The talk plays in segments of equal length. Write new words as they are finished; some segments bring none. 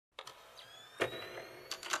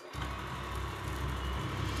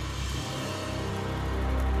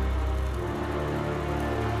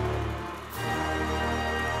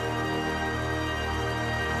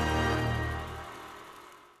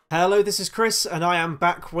Hello, this is Chris, and I am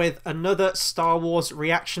back with another Star Wars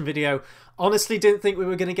reaction video. Honestly, didn't think we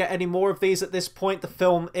were going to get any more of these at this point. The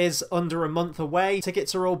film is under a month away.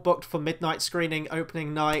 Tickets are all booked for midnight screening,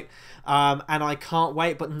 opening night, and I can't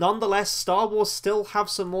wait. But nonetheless, Star Wars still have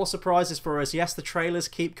some more surprises for us. Yes, the trailers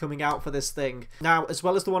keep coming out for this thing. Now, as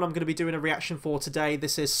well as the one I'm going to be doing a reaction for today,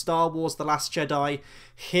 this is Star Wars The Last Jedi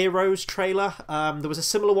Heroes trailer. There was a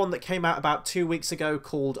similar one that came out about 2 weeks ago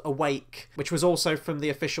called Awake, which was also from the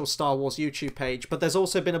official Star Wars YouTube page. But there's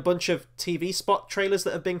also been a bunch of TV spot trailers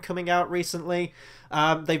that have been coming out recently.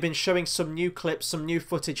 They've been showing some new clips, some new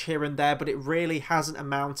footage here and there, but it really hasn't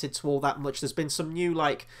amounted to all that much. There's been some new,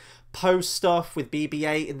 like, Poe stuff with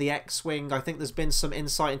BB-8 in the X-Wing. I think there's been some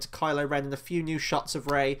insight into Kylo Ren and a few new shots of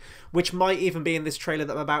Rey, which might even be in this trailer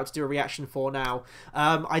that I'm about to do a reaction for now.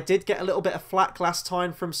 I did get a little bit of flack last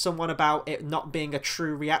time from someone about it not being a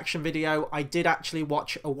true reaction video. I did actually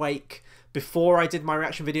watch Awake before I did my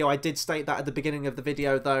reaction video. I did state that at the beginning of the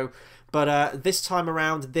video though, but this time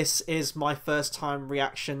around, this is my first time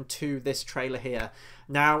reaction to this trailer here.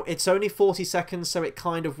 Now, it's only 40 seconds, so it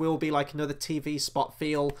kind of will be like another TV spot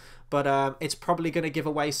feel, but it's probably going to give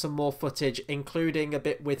away some more footage, including a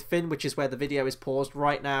bit with Finn, which is where the video is paused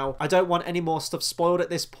right now. I don't want any more stuff spoiled at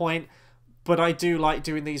this point, but I do like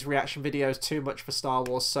doing these reaction videos too much for Star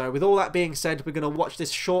Wars. So with all that being said, we're going to watch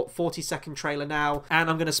this short 40-second trailer now, and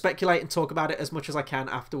I'm going to speculate and talk about it as much as I can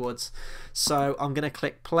afterwards. So I'm going to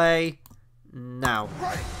click play now.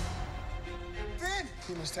 Right. Finn!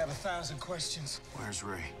 You must have 1,000 questions. Where's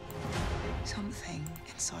Rey? Something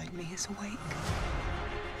inside me is awake.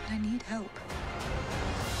 I need help.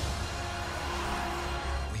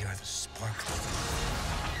 We are the spark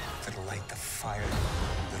that'll light the fire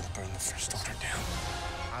that'll burn the First Order down.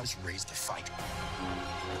 I was raised to fight.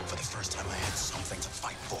 For the first time, I had something to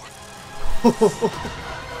fight for.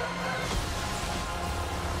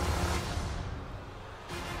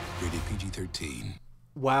 Rated PG-13.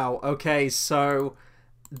 Wow, okay, so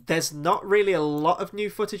there's not really a lot of new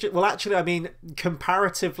footage. Well, actually, I mean,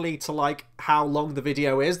 comparatively to, like, how long the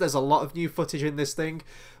video is, there's a lot of new footage in this thing.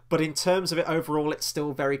 But in terms of it overall, it's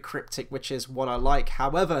still very cryptic, which is what I like.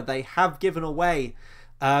 However, they have given away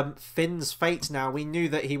Finn's fate now. We knew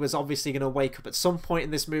that he was obviously going to wake up at some point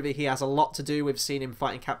in this movie. He has a lot to do with seeing him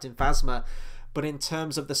fighting Captain Phasma. But in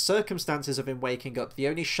terms of the circumstances of him waking up, the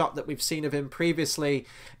only shot that we've seen of him previously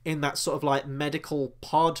in that sort of like medical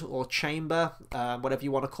pod or chamber, whatever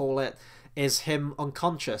you want to call it, is him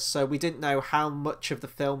unconscious. So we didn't know how much of the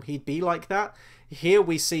film he'd be like that. Here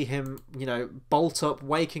we see him, you know, bolt up,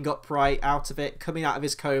 waking upright out of it, coming out of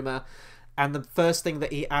his coma, and the first thing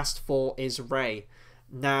that he asked for is Rey.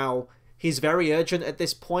 Now, he's very urgent at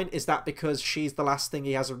this point. Is that because she's the last thing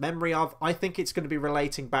he has a memory of? I think it's going to be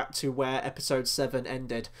relating back to where Episode 7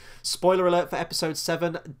 ended. Spoiler alert for Episode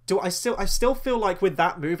 7. I still feel like with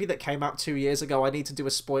that movie that came out 2 years ago, I need to do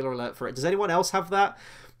a spoiler alert for it. Does anyone else have that?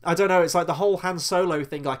 I don't know, it's like the whole Han Solo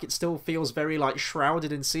thing, like it still feels very like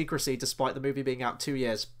shrouded in secrecy despite the movie being out 2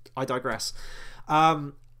 years. I digress.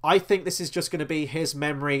 I think this is just going to be his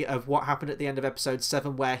memory of what happened at the end of Episode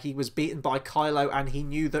 7 where he was beaten by Kylo and he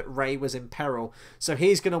knew that Rey was in peril. So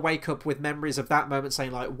he's going to wake up with memories of that moment saying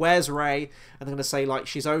like, where's Rey? And they're going to say like,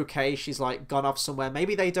 she's okay, she's like gone off somewhere.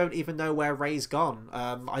 Maybe they don't even know where Rey's gone.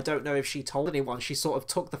 I don't know if she told anyone. She sort of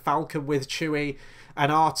took the Falcon with Chewie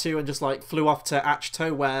and R2 and just like flew off to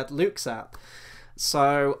Ahch-To where Luke's at.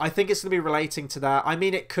 So I think it's going to be relating to that. I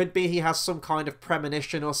mean, it could be he has some kind of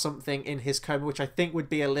premonition or something in his coma, which I think would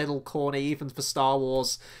be a little corny even for Star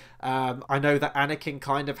Wars. I know that Anakin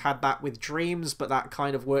kind of had that with dreams, but that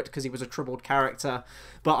kind of worked because he was a troubled character.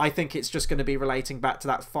 But I think it's just going to be relating back to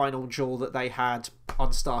that final duel that they had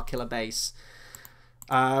on Starkiller Base.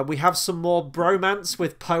 We have some more bromance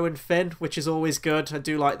with Poe and Finn, which is always good. I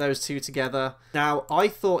do like those two together. Now, I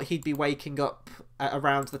thought he'd be waking up at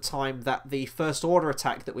around the time that the First Order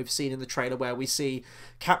attack that we've seen in the trailer, where we see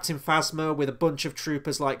Captain Phasma with a bunch of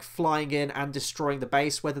troopers like flying in and destroying the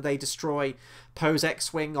base. Whether they destroy Poe's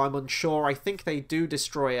X-Wing, I'm unsure. I think they do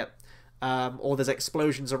destroy it. Or there's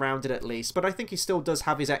explosions around it at least. But I think he still does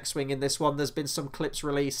have his X-Wing in this one. There's been some clips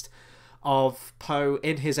released of Poe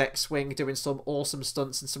in his X-Wing doing some awesome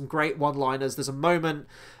stunts and some great one-liners. There's a moment,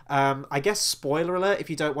 I guess spoiler alert if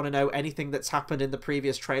you don't want to know anything that's happened in the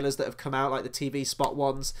previous trailers that have come out, like the TV spot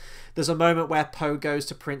ones. There's a moment where Poe goes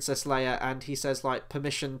to Princess Leia and he says like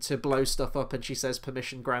permission to blow stuff up, and she says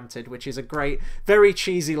permission granted, which is a great, very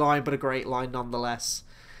cheesy line, but a great line nonetheless.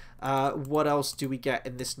 What else do we get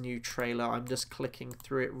in this new trailer? I'm just clicking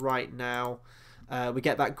through it right now. We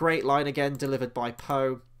get that great line again delivered by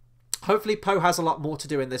Poe. Hopefully Poe has a lot more to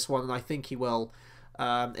do in this one, and I think he will.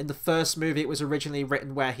 In the first movie, it was originally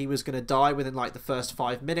written where he was going to die within like the first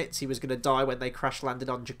 5 minutes. He was going to die when they crash landed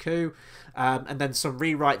on Jakku. And then some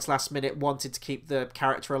rewrites last minute wanted to keep the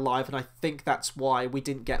character alive. And I think that's why we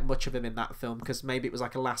didn't get much of him in that film, because maybe it was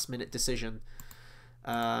like a last minute decision.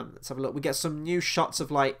 Let's have a look. We get some new shots of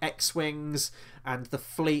like X-Wings and the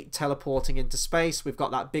fleet teleporting into space. We've got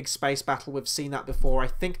that big space battle. We've seen that before. I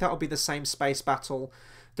think that'll be the same space battle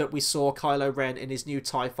that we saw Kylo Ren in his new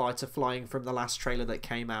TIE fighter flying from the last trailer that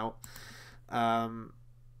came out.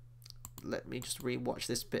 Let me just rewatch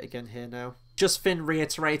this bit again here now. Just Finn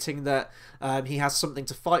reiterating that he has something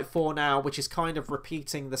to fight for now, which is kind of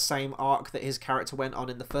repeating the same arc that his character went on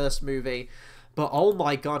in the first movie. But oh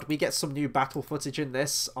my god, we get some new battle footage in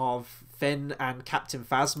this of Finn and Captain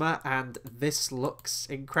Phasma, and this looks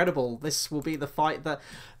incredible. This will be the fight that,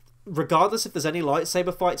 regardless if there's any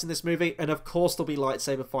lightsaber fights in this movie, and of course there'll be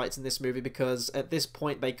lightsaber fights in this movie because at this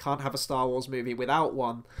point they can't have a Star Wars movie without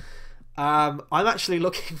one. I'm actually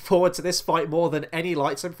looking forward to this fight more than any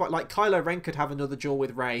lightsaber fight. Like, Kylo Ren could have another duel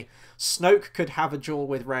with Rey. Snoke could have a duel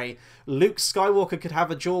with Rey. Luke Skywalker could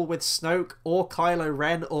have a duel with Snoke or Kylo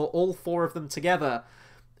Ren, or all four of them together.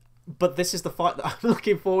 But this is the fight that I'm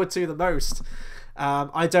looking forward to the most.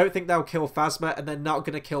 I don't think they'll kill Phasma, and they're not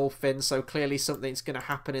going to kill Finn, so clearly something's going to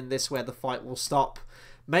happen in this where the fight will stop.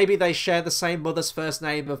 Maybe they share the same mother's first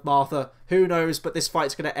name of Martha. Who knows, but this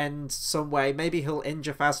fight's going to end some way. Maybe he'll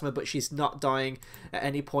injure Phasma, but she's not dying at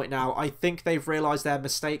any point now. I think they've realised their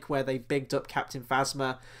mistake where they bigged up Captain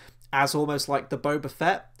Phasma as almost like the Boba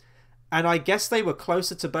Fett. And I guess they were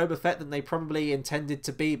closer to Boba Fett than they probably intended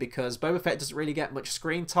to be, because Boba Fett doesn't really get much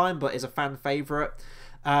screen time, but is a fan favourite.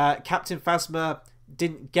 Captain Phasma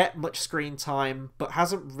didn't get much screen time, but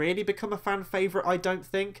hasn't really become a fan favourite, I don't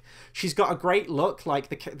think. She's got a great look. Like,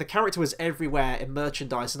 the character was everywhere in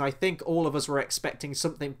merchandise, and I think all of us were expecting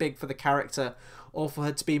something big for the character, or for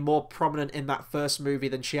her to be more prominent in that first movie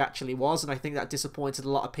than she actually was, and I think that disappointed a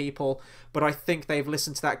lot of people. But I think they've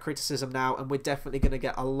listened to that criticism now, and we're definitely going to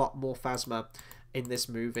get a lot more Phasma in this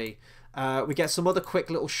movie. We get some other quick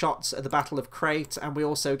little shots at the Battle of Crate, and we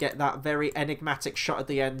also get that very enigmatic shot at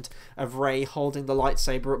the end of Rey holding the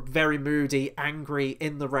lightsaber up, very moody, angry,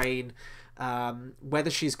 in the rain. Whether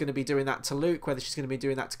she's going to be doing that to Luke, whether she's going to be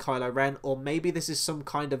doing that to Kylo Ren, or maybe this is some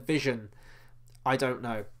kind of vision. I don't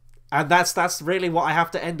know. And that's really what I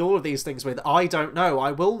have to end all of these things with. I don't know.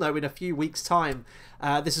 I will know in a few weeks' time.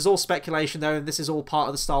 This is all speculation, though, and this is all part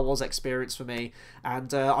of the Star Wars experience for me.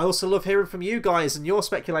 And I also love hearing from you guys and your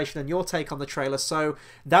speculation and your take on the trailer. So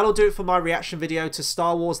that'll do it for my reaction video to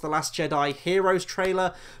Star Wars The Last Jedi Heroes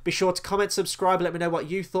trailer. Be sure to comment, subscribe, let me know what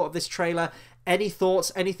you thought of this trailer. Any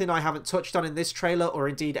thoughts, anything I haven't touched on in this trailer, or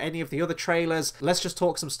indeed any of the other trailers. Let's just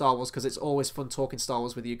talk some Star Wars, because it's always fun talking Star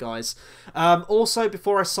Wars with you guys. Also,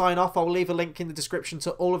 before I sign off, I'll leave a link in the description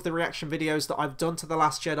to all of the reaction videos that I've done to The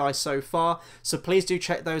Last Jedi so far. So please do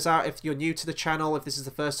check those out if you're new to the channel, if this is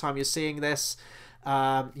the first time you're seeing this.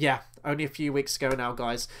 Yeah, only a few weeks ago now,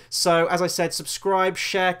 guys. So, as I said, subscribe,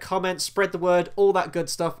 share, comment, spread the word, all that good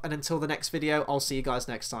stuff. And until the next video, I'll see you guys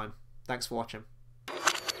next time. Thanks for watching.